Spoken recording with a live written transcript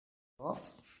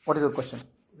What is your question?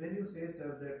 When you say,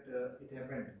 sir, that it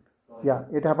happened. Yeah,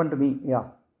 it happened to me. Yeah.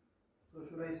 So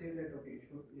should I say that, okay,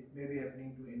 it may be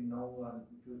happening to in now or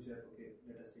future, okay,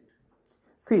 let us sit.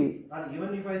 See. And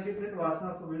even if I sit, that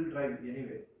vasanas will drive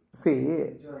anyway.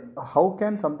 See, how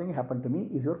can something happen to me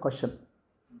is your question.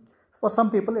 For some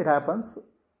people it happens,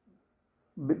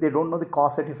 they don't know the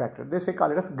causative factor. They say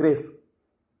call it as grace.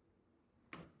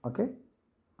 Okay?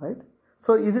 Right?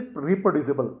 So is it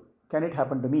reproducible? Can it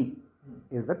happen to me?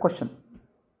 Is the question.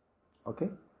 Okay?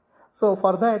 So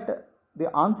for that,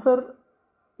 the answer,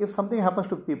 if something happens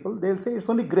to people, they will say it's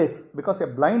only grace, because a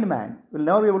blind man will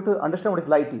never be able to understand what his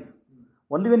light is.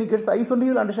 Only when he gets the eyes, only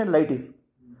he will understand light is.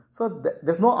 So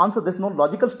there's no answer, there's no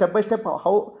logical step by step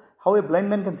how a blind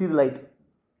man can see the light.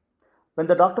 When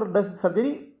the doctor does the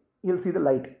surgery, he'll see the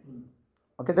light.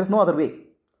 Okay, there's no other way.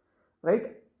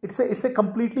 Right? It's a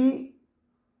completely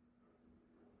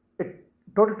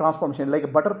total transformation, like a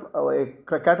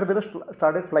caterpillar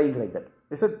started flying like that.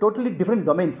 It's a totally different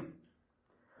domains.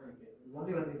 Okay. One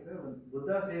thing, sir, when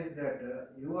Buddha says that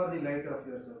you are the light of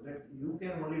yourself, that you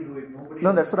can only do it. Nobody.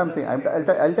 No, that's what I'm saying.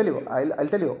 I'll tell you. I'll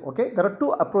tell you. Okay, there are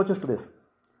two approaches to this.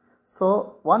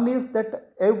 So one is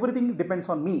that everything depends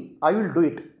on me. I will do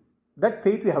it. That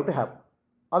faith we have to have.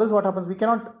 Otherwise, what happens? We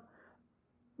cannot.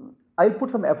 I'll put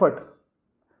some effort.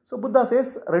 So Buddha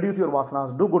says, reduce your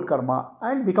vasanas, do good karma,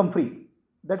 and become free.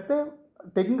 That's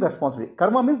taking responsibility.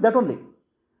 Karma means that only.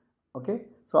 Okay.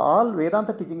 So all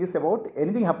Vedanta teaching is about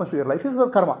anything happens to your life is your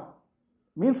karma.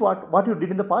 Means what? What you did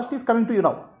in the past is coming to you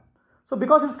now. So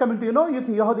because it's coming to you now,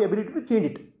 you have the ability to change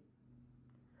it.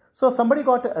 So somebody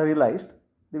got realized,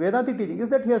 the Vedantic teaching is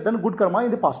that he has done good karma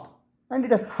in the past, and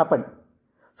it has happened.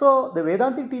 So the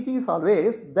Vedantic teaching is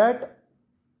always that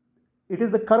it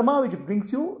is the karma which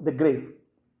brings you the grace.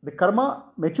 The karma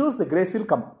matures, the grace will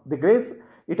come. The grace,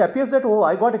 it appears that, oh,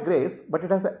 I got a grace, but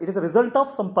it is a result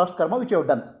of some past karma which you have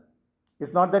done.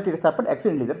 It's not that it has happened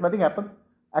accidentally. There's nothing happens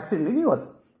accidentally in yours.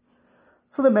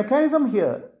 So the mechanism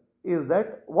here is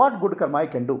that what good karma I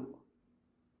can do?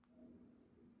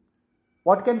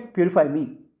 What can purify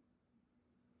me?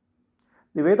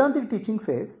 The Vedantic teaching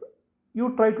says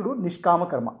you try to do nishkama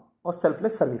karma or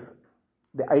selfless service.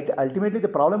 Ultimately the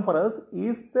problem for us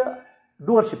is the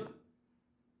doership.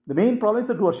 The main problem is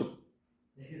the doership.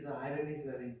 There is an irony,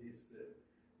 sir, in this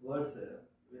words.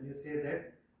 When you say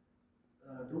that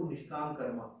do nishkam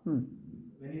karma.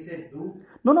 When you say do,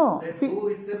 there's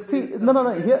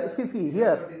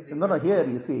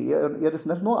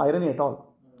no irony at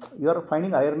all. You are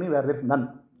finding irony where there is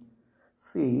none.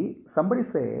 See, somebody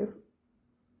says,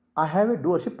 I have a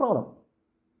doership problem.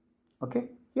 Okay?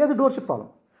 He has a doership problem.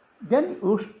 Then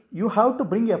you have to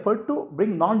bring effort to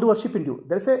bring non-doership into you.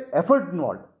 There is an effort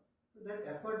involved. That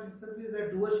effort itself is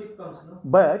that doership comes, no?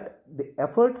 But the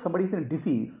effort, somebody is in a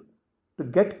disease, to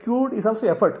get cured is also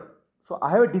effort. So I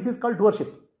have a disease called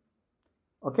doership.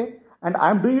 Okay? And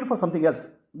I am doing it for something else.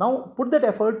 Now put that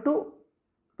effort to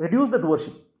reduce the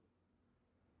doership.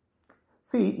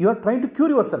 See, you are trying to cure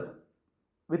yourself.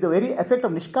 With the very effect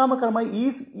of nishkama karma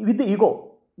is with the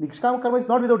ego. Nishkama karma is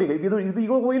not without ego. If the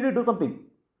ego will do something.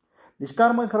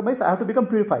 Nishkama karma is I have to become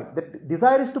purified. That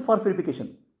desire is for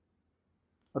purification.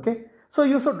 Okay? So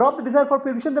you should drop the desire for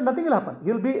purification, then nothing will happen.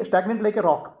 You will be stagnant like a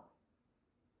rock.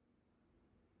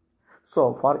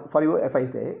 So for you, if I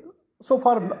say, so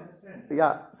for,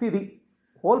 see, the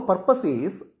whole purpose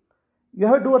is you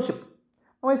have a doership.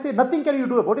 Now I say nothing can you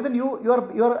do about it, then you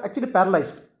are actually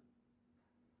paralyzed.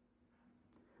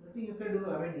 Nothing you can do.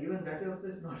 I mean, even that also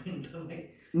is not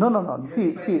interlinked. No.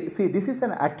 See, this is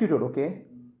an attitude, okay?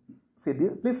 See,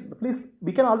 please,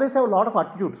 we can always have a lot of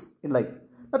attitudes in life.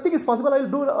 Nothing is possible.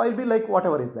 I'll be like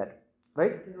whatever is that,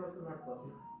 right? It is also not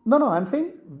possible. No. I'm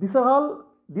saying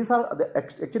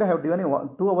actually I have given a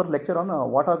 2-hour lecture on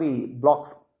what are the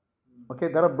blocks. Okay,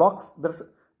 there are blocks.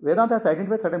 Vedanta has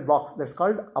identified certain blocks. That's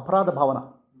called aparadha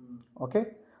bhavana. Okay,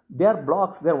 they are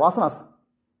blocks. They are vasanas.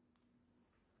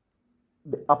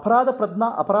 The aparadha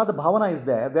bhavana is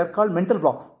there. They are called mental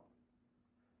blocks.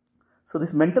 So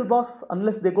these mental blocks,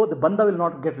 unless they go, the bandha will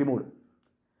not get removed.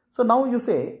 So now you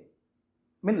say,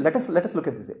 let us look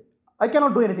at this. I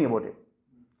cannot do anything about it.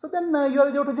 So then you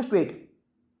have to just wait.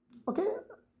 Okay,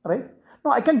 right?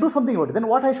 No, I can do something about it. Then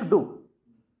what I should do?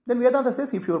 Then Vedanta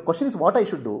says, if your question is what I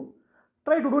should do,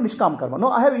 try to do nishkam karma. No,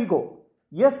 I have ego.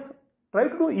 Yes, try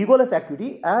to do egoless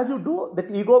activity. As you do, that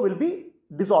ego will be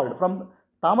dissolved. From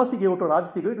tamasic ego to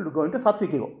rajasic ego, it will go into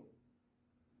sattvic ego.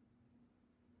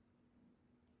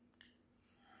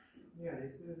 Yeah,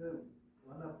 this is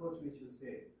one approach which you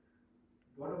say.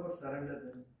 What about surrender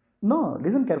then? No,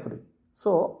 listen carefully.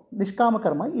 So, nishkama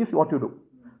karma is what you do.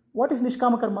 What is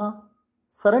nishkama karma?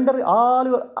 Surrender all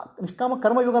your Nishkama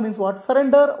Karma Yoga means what?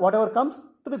 Surrender whatever comes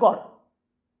to the God.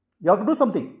 You have to do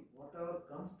something. Whatever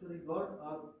comes to the God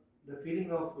or the feeling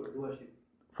of doership.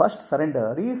 First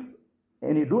surrender is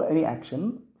when you do any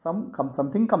action,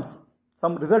 something comes,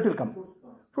 some result will come.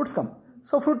 Fruits come.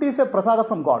 So fruit is a prasada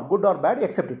from God, good or bad, you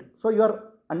accept it. So you are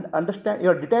you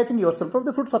are detaching yourself from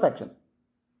the fruits of action.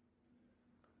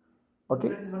 Okay.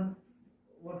 That is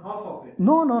one half of it.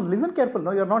 No, listen careful.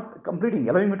 No, you are not completing,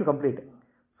 allowing me to complete.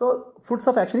 So fruits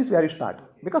of action is where you start.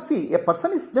 Because see, a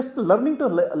person is just learning to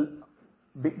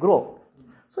grow.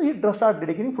 So he start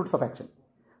dedicating fruits of action.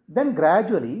 Then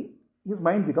gradually his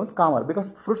mind becomes calmer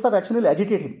because fruits of action will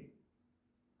agitate him.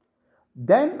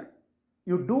 Then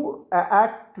you do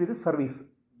act with service.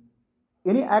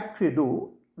 Any act you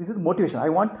do, this is motivation. I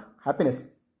want happiness.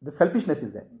 The selfishness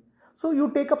is there. So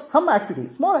you take up some activity,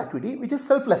 small activity, which is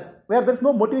selfless, where there is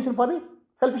no motivation for the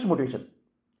selfish motivation.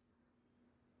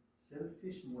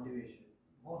 Selfish motivation.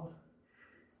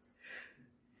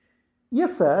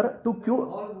 Yes, sir. To cure.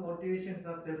 All motivations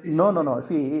are selfish. No.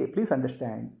 See, please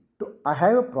understand. I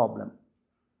have a problem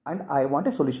and I want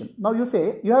a solution. Now you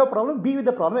say, you have a problem, be with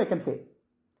the problem, I can say.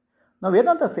 Now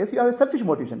Vedanta says you have a selfish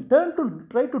motivation.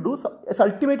 Try to do some, it's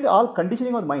ultimately all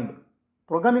conditioning of the mind,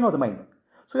 programming of the mind.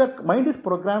 So your mind is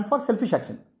programmed for selfish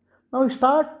action. Now you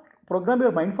start programming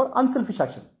your mind for unselfish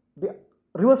action. The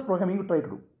reverse programming you try to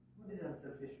do. What is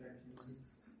unselfish action?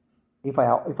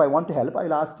 If I want to help, I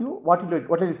will ask you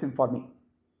what is in for me.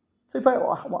 So if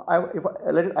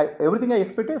everything I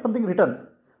expect is something return.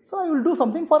 So I will do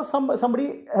something for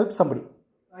somebody, help somebody.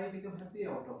 I become happy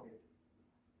out of it.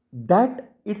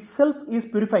 That itself is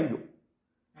purifying you.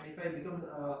 And if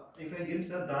I give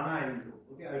sir dana, I will do.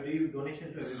 Okay, I will give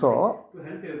donation to everybody So, to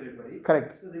help everybody.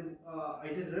 Correct. So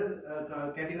it is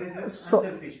categorized as So,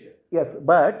 unselfish. Yes,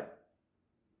 but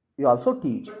you also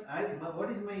teach. But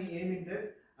what is my aim in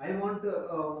that? I want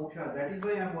moksha. That is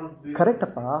why I want to do. Correct,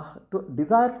 Appa. To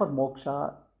desire for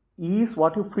moksha is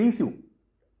what you frees you.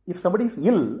 If somebody is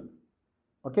ill,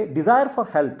 okay, desire for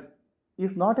health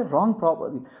is not a wrong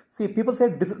problem. See, people say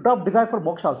drop desire for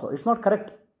moksha also. It's not correct.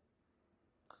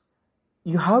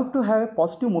 You have to have a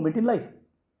positive movement in life.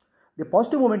 The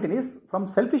positive movement is from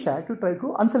selfish act to try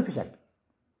to unselfish act.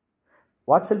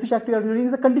 What selfish act you are doing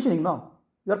is a conditioning now.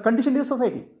 You are conditioned in the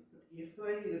society. If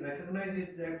I recognize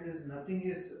it that is nothing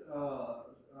is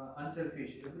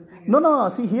unselfish, everything is... No.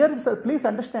 See here, please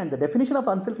understand the definition of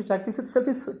unselfish act itself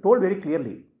is told very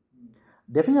clearly.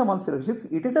 Definition of unselfish,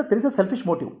 there is a selfish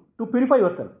motive to purify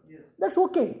yourself. Yes. That's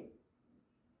okay.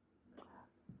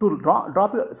 To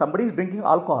drop somebody is drinking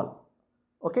alcohol.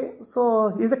 Okay,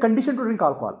 so he is a condition to drink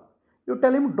alcohol. You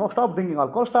tell him don't stop drinking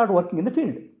alcohol, start working in the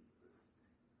field.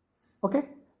 Okay,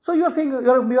 so you are saying you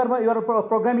are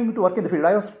programming to work in the field.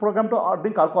 I was programmed to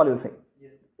drink alcohol. You say,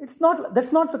 Yes. it's not.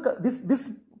 That's not this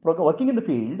working in the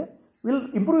field will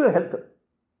improve your health.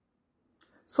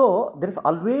 So there is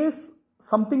always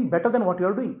something better than what you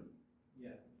are doing. Yeah.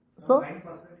 So mind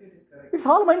perspective is correct. it's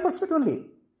all mind perspective only.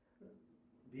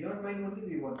 Beyond mind only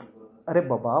we want to go. Arey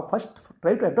Baba, first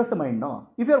try to address the mind now.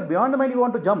 If you are beyond the mind, you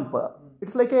want to jump.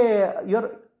 It's like either you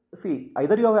have So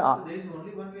there is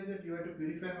only one way that you have to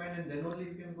purify mind and then only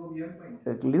you can go beyond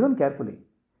mind. Listen carefully.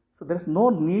 So there is no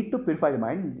need to purify the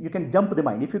mind. You can jump the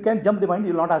mind. If you can jump the mind,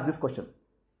 you will not ask this question.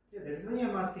 Yeah, that is why I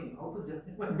am asking how to jump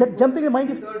the mind. That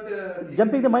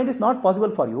jumping the mind is not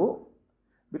possible for you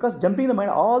because jumping the mind,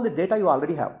 all the data you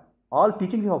already have, all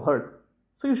teachings you have heard.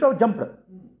 So you should have jumped,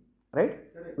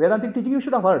 right? Correct. Vedantic teaching you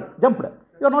should have heard, jumped.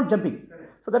 You are not jumping.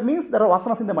 Correct. So that means there are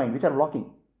vasanas in the mind which are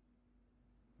blocking.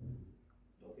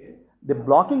 Okay. The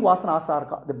blocking vasanas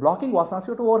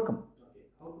you have to overcome. Okay.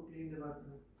 How to clean the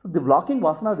vasana? So the blocking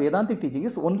vasana Vedantic teaching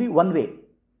is only one way,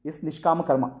 is nishkama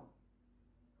karma.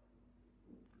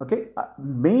 Okay,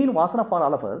 main vasana for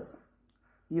all of us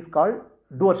is called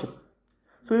doership.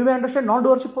 So you may understand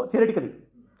non-doership theoretically,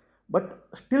 but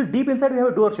still deep inside we have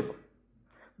a doership.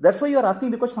 That's why you are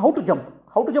asking the question how to jump.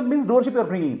 How to jump means doership you are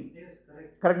bringing in. Yes,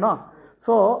 correct. Correct, no?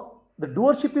 So the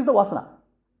doership is the vasana.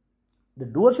 The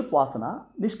doership vasana,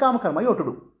 nishkama karma you have to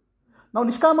do. Now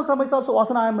nishkama karma is also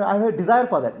vasana. I have a desire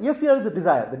for that. Yes, here is the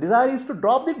desire. The desire is to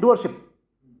drop the doership.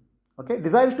 Okay,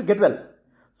 desire is to get well.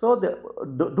 So the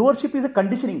doership is a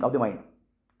conditioning of the mind.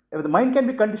 If the mind can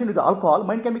be conditioned with alcohol,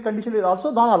 mind can be conditioned with also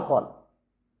non-alcohol.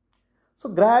 So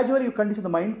gradually you condition the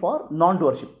mind for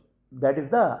non-doership. That is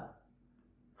the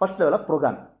first level of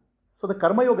program. So the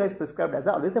karma yoga is prescribed as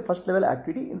always a first level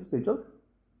activity in spiritual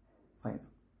science.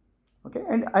 Okay,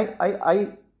 and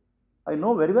I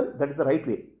know very well that is the right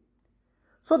way.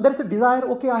 So there is a desire.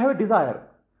 Okay, I have a desire.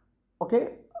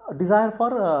 Okay, a desire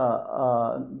for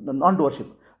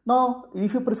non-doership. Now,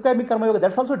 if you prescribe me karma yoga,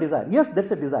 that's also a desire. Yes,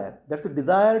 that's a desire. That's a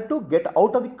desire to get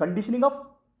out of the conditioning of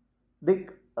the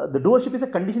doership is a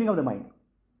conditioning of the mind.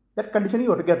 That conditioning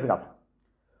you have to get rid of.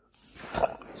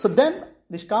 So then,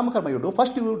 nishkama karma you do.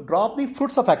 First, you drop the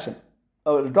fruits of action,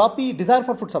 drop the desire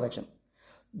for fruits of action.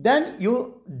 Then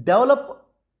you develop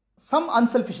some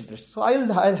unselfish interest. So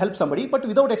I'll help somebody, but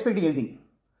without expecting anything.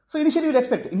 So initially you'll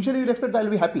expect that I'll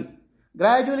be happy.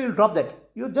 Gradually you'll drop that.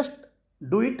 You just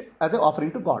do it as an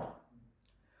offering to God.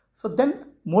 So then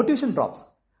motivation drops.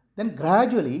 Then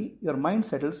gradually your mind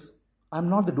settles. I'm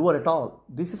not the doer at all.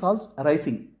 This is all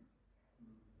arising.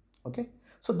 Okay.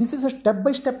 So this is a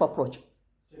step-by-step approach.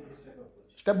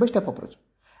 Step-by-step approach.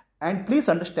 And please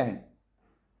understand,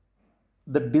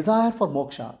 the desire for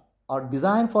moksha or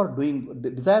desire for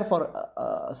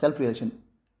self-realization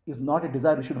is not a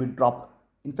desire which should be dropped.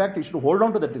 In fact, you should hold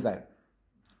on to that desire.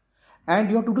 And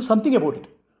you have to do something about it.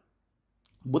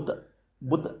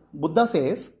 Buddha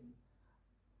says,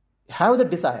 have the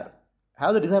desire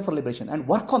for liberation and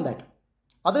work on that.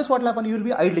 Otherwise what will happen? You will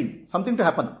be idling, something to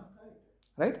happen.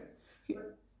 Right?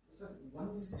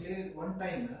 But sir, one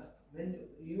time when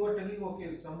you are telling, okay,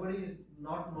 if somebody is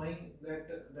not knowing that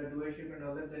the doership and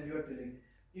all that, then you are telling.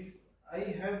 If I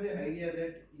have the idea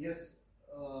that yes,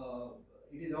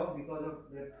 it is all because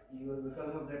of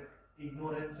that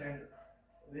ignorance, and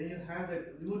when you have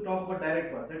that, you talk about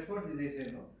direct path. That's what they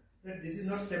say now. That this is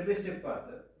not step-by-step path.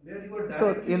 Where you are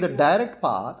so in the direct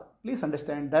path, please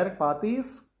understand, direct path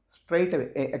is straight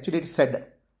away. Actually, it is said,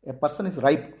 a person is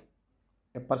ripe.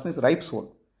 A person is ripe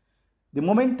soul. The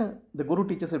moment the Guru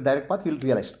teaches a direct path, he will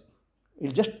realize.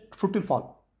 Fruit will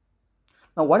fall.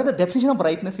 Now, what is the definition of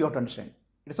ripeness? You have to understand.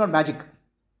 It's not magic.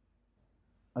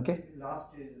 Okay?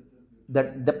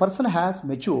 That the person has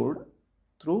matured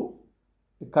through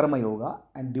the karma yoga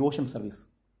and devotion service.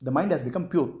 The mind has become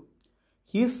pure.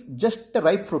 He is just a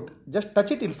ripe fruit. Just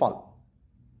touch it, it will fall.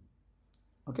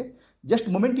 Okay? Just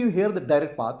the moment you hear the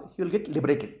direct path, he will get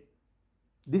liberated.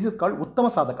 This is called Uttama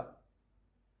Sadhaka.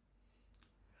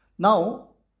 Now,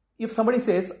 if somebody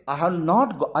says, I've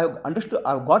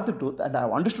got the truth and I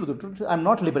have understood the truth, I am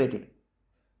not liberated.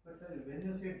 But sir, when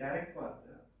you say direct path,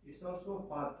 it's also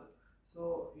a path.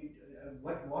 So,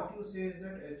 what you say is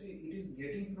that actually it is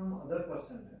getting from other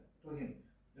person to him.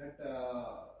 That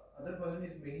other person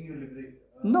is making you liberate.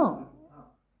 No.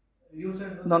 You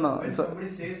said no. When somebody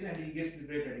says and he gets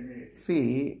liberated immediately.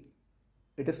 See,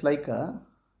 it is like a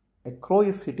crow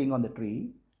is sitting on the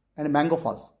tree and a mango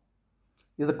falls.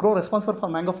 Is the crow responsible for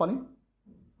mango falling?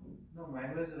 No,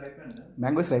 mango is ripened.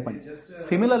 Mango is ripened.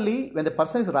 Similarly, when the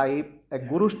person is ripe, a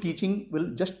guru's teaching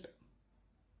will just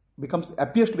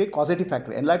appears to be a causative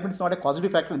factor. Enlightenment is not a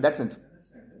causative factor in that sense.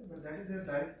 But that is a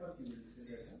direct path.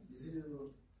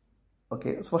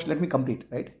 Okay, so first let me complete,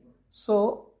 right?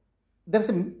 So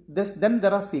then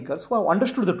there are seekers who have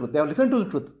understood the truth. They have listened to the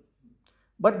truth,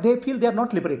 but they feel they are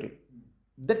not liberated.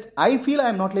 That I feel I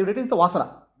am not liberated is the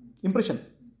vasana, impression.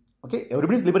 Okay,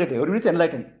 everybody is liberated, everybody is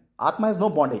enlightened. Atma has no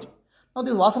bondage. Now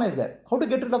this vasana is there. How to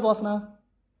get rid of vasana?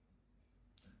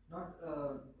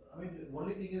 The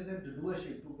only thing is that the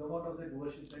doership, to come out of the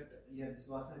doership, that this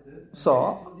vasana is there.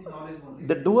 So,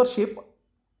 the doership,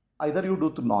 either you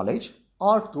do through knowledge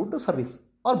or through the service,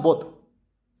 or both.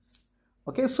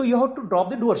 Okay, so you have to drop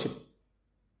the doership.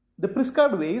 The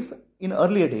prescribed ways in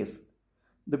earlier days,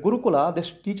 the Gurukula, the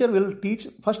teacher will teach,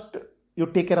 first you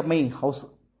take care of my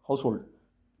household.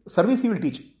 Service he will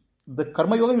teach. The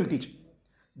karma yoga he will teach.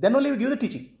 Then only he will give the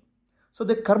teaching. So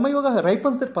the karma yoga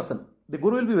ripens that person. The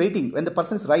guru will be waiting when the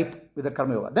person is ripe with the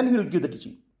karma yoga. Then he will give the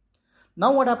teaching.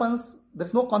 Now what happens? There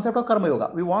is no concept of karma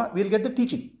yoga. We will get the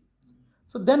teaching.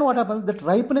 So then what happens? That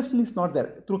ripeness is not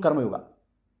there through karma yoga.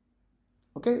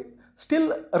 Okay?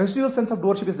 Still a residual sense of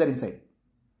doership is there inside.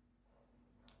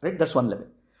 Right? That's one level.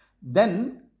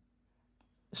 Then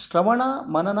Shravana,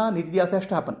 Manana, Nididhyasa has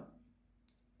to happen.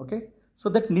 Okay? So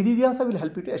that Nididhyasa will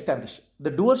help you to establish.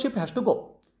 The doership has to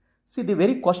go. See, the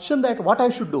very question that what I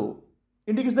should do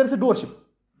indicates there is a doership.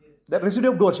 Yes. The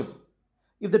residue of doership.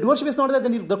 If the doership is not there,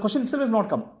 then the question itself will not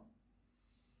come.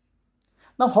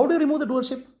 Now, how do you remove the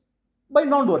doership? By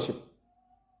non-doership.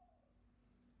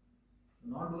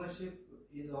 Non-doership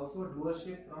is also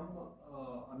doership from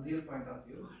unreal point of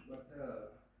view, but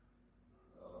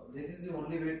this is the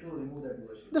only way to remove that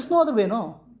doership. There's no other way,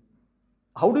 no.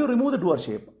 How do you remove the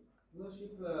doership?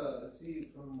 Doership, see,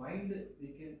 from mind we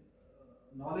can,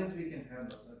 knowledge we can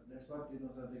have, sir. That's what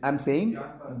sir. I'm saying,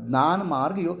 Jnana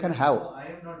Marg you can have. No, I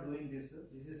am not doing this,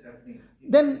 this is happening.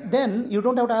 Then you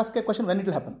don't have to ask a question when it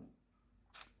will happen.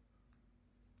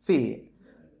 See,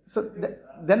 so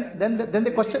then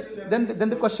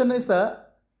the question is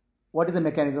What is the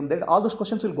mechanism? That all those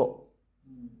questions will go.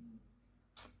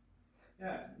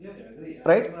 Yeah, I agree.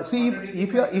 Right? I'm See,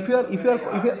 if you are,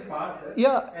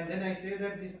 yeah, and then I say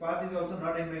that this path is also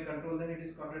not in my control, then it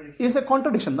is contradiction. It's a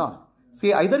contradiction, no?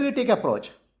 See, either we take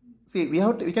approach. See,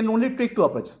 we can only take two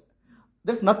approaches.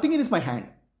 There's nothing in my hand.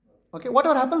 Okay,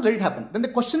 whatever happens, let it happen. Then the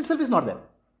question itself is not there.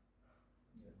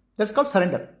 That's called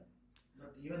surrender.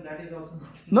 But even that is also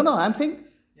not. No, I'm saying.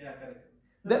 Yeah, correct.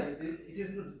 No, it is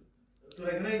good to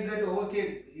recognize that,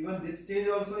 okay, even this stage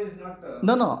also is not.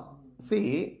 No.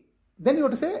 See, then you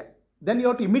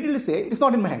have to immediately say, it's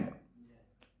not in my hand.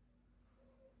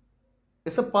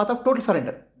 It's a path of total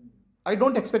surrender. I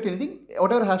don't expect anything.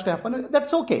 Whatever has to happen,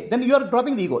 that's okay. Then you are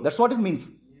dropping the ego. That's what it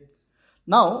means.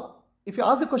 Now, if you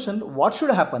ask the question, what should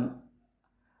happen?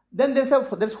 Then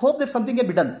there's hope that something can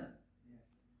be done.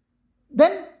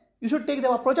 Then you should take the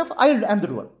approach of I am the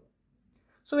doer.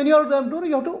 So when you are the doer,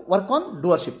 you have to work on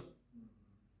doership.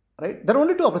 Right? There are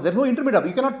only two approaches. There is no intermediate.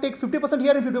 You cannot take 50%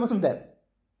 here and 50% there.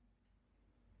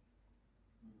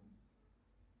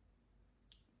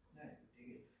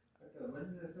 But when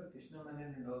Krishna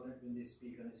Manan and all that, when they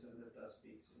speak, and Nisargadatta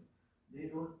speaks, they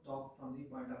don't talk from the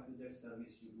point of view that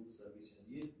service, you do service.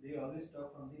 They always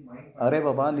talk from the mind. Arey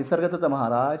Baba, Nisargadatta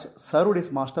Maharaj served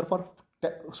his master for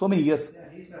so many years. Yeah,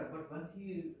 he served. But when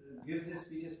he gives his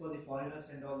speeches for the foreigners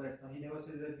and all that, he never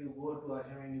says that you go to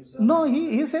ashram and you serve. No,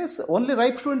 he says only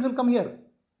ripe students will come here.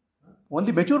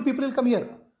 Only mature people will come here.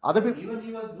 Other people. Even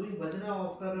he was doing bhajana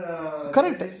after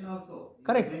Correct. Also.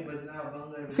 Correct. Doing bhajana,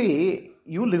 abhanga, See,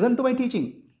 you listen to my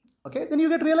teaching. Okay, then you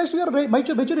get realized you are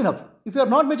mature enough. If you are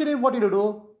not mature enough, what will you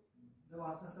do? The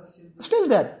vasanas are Still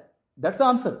there. That's the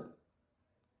answer.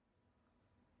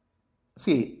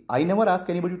 See, I never ask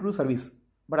anybody to do service.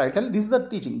 But I tell you, this is the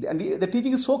teaching. And the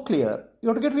teaching is so clear, you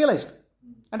have to get realized.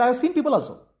 And I have seen people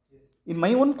also. In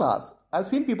my own class, I have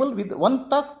seen people with one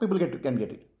talk, people can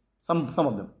get it. Some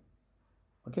of them.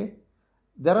 Okay.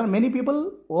 There are many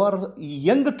people who are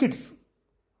young kids.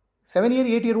 7-year,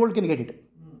 8-year-old can get it.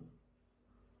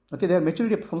 Okay, their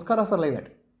maturity, samskaras are like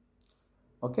that.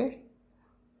 Okay.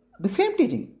 The same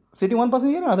teaching. Sitting one person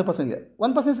here, another person here.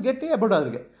 One person is getting about other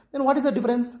here. Then what is the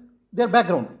difference? Their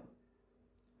background.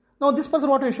 Now this person,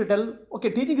 what I should tell?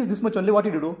 Okay, teaching is this much only. What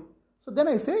did you do? So then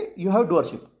I say, you have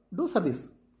doership. Do service.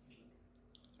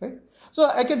 Right? So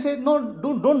I can say, no,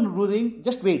 don't do anything.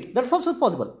 Just wait. That's also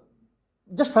possible.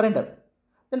 Just surrender.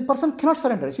 Then person cannot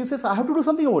surrender. She says, I have to do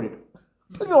something about it.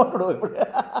 What do you want to do about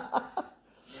it?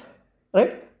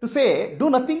 Right? To say,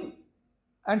 do nothing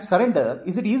and surrender,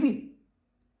 is it easy?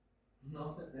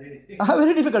 No, sir. Very difficult.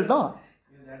 Very difficult, no?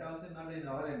 That also not in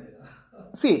our end.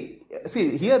 See,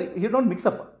 here you don't mix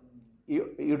up.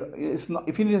 It's not,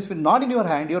 if it's not in your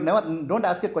hand, don't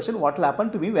ask a question, what will happen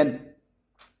to me when?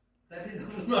 That is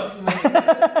also not in my hand.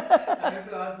 I have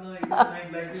to ask, no, you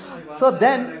mind like this, So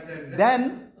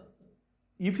then,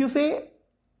 if you say,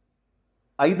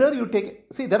 either you take,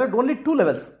 see, there are only two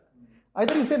levels.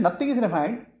 Either you say nothing is in your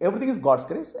hand, everything is God's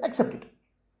grace, accept it.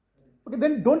 Okay,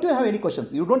 then don't you have any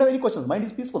questions? You don't have any questions. Mind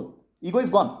is peaceful. Ego is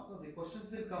gone. No, the questions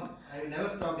will come. I will never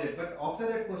stop there. But after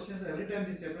that questions, every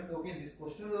time this happened, okay, this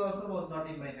question also was not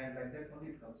in my hand. Like that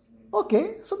only it comes to me.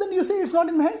 Okay, so then you say it's not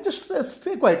in my hand, just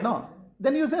stay quiet now.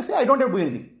 Then you say I don't have to do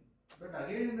anything. But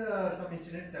again, some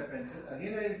incidents happen.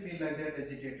 Again, I feel like that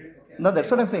agitated. Okay, no, that's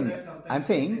what I'm saying. I'm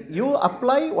saying you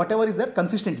apply whatever is there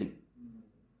consistently.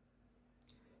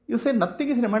 You say nothing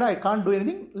is in my mind, I can't do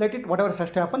anything, let it, whatever has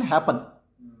to happen.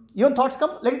 Even thoughts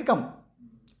come, let it come.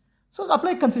 So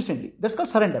apply it consistently. That's called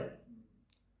surrender.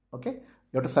 Okay?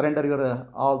 You have to surrender your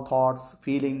all thoughts,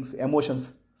 feelings,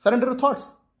 emotions. Surrender your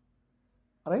thoughts.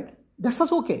 Alright? That's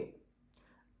also okay.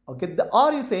 Okay?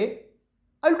 Or you say,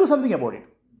 I'll do something about it.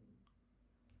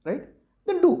 Right?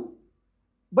 Then do.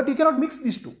 But you cannot mix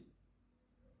these two.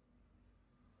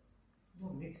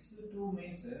 No, mix the two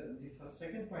means the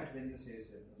second point when you say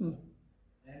so,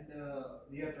 and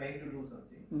we are trying to do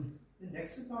something. The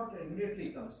next thought immediately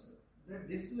comes that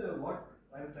this is what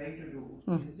I am trying to do.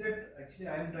 Is that actually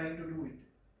I am trying to do it?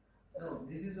 No,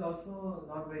 this is also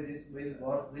not by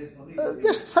God's grace only.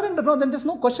 Just surrender. No, then there's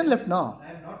no question left now.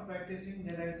 I am not practicing.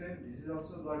 Then I said this is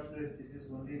also God's grace. This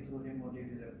is only through Him only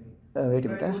it is happening. Wait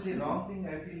a if minute. I do the wrong thing,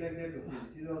 I feel like that. Okay,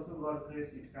 this is also God's grace.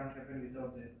 It can't happen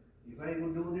without that. If I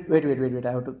would do the wait.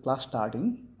 I have to class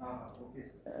starting. Okay.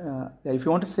 If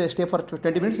you want to stay for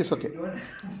 20 minutes, it's okay.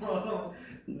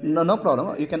 No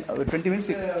problem. You can 20 minutes.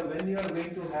 When you are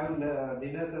going to have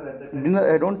dinner, sir, at the time?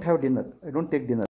 Dinner. I don't have dinner. I don't take dinner.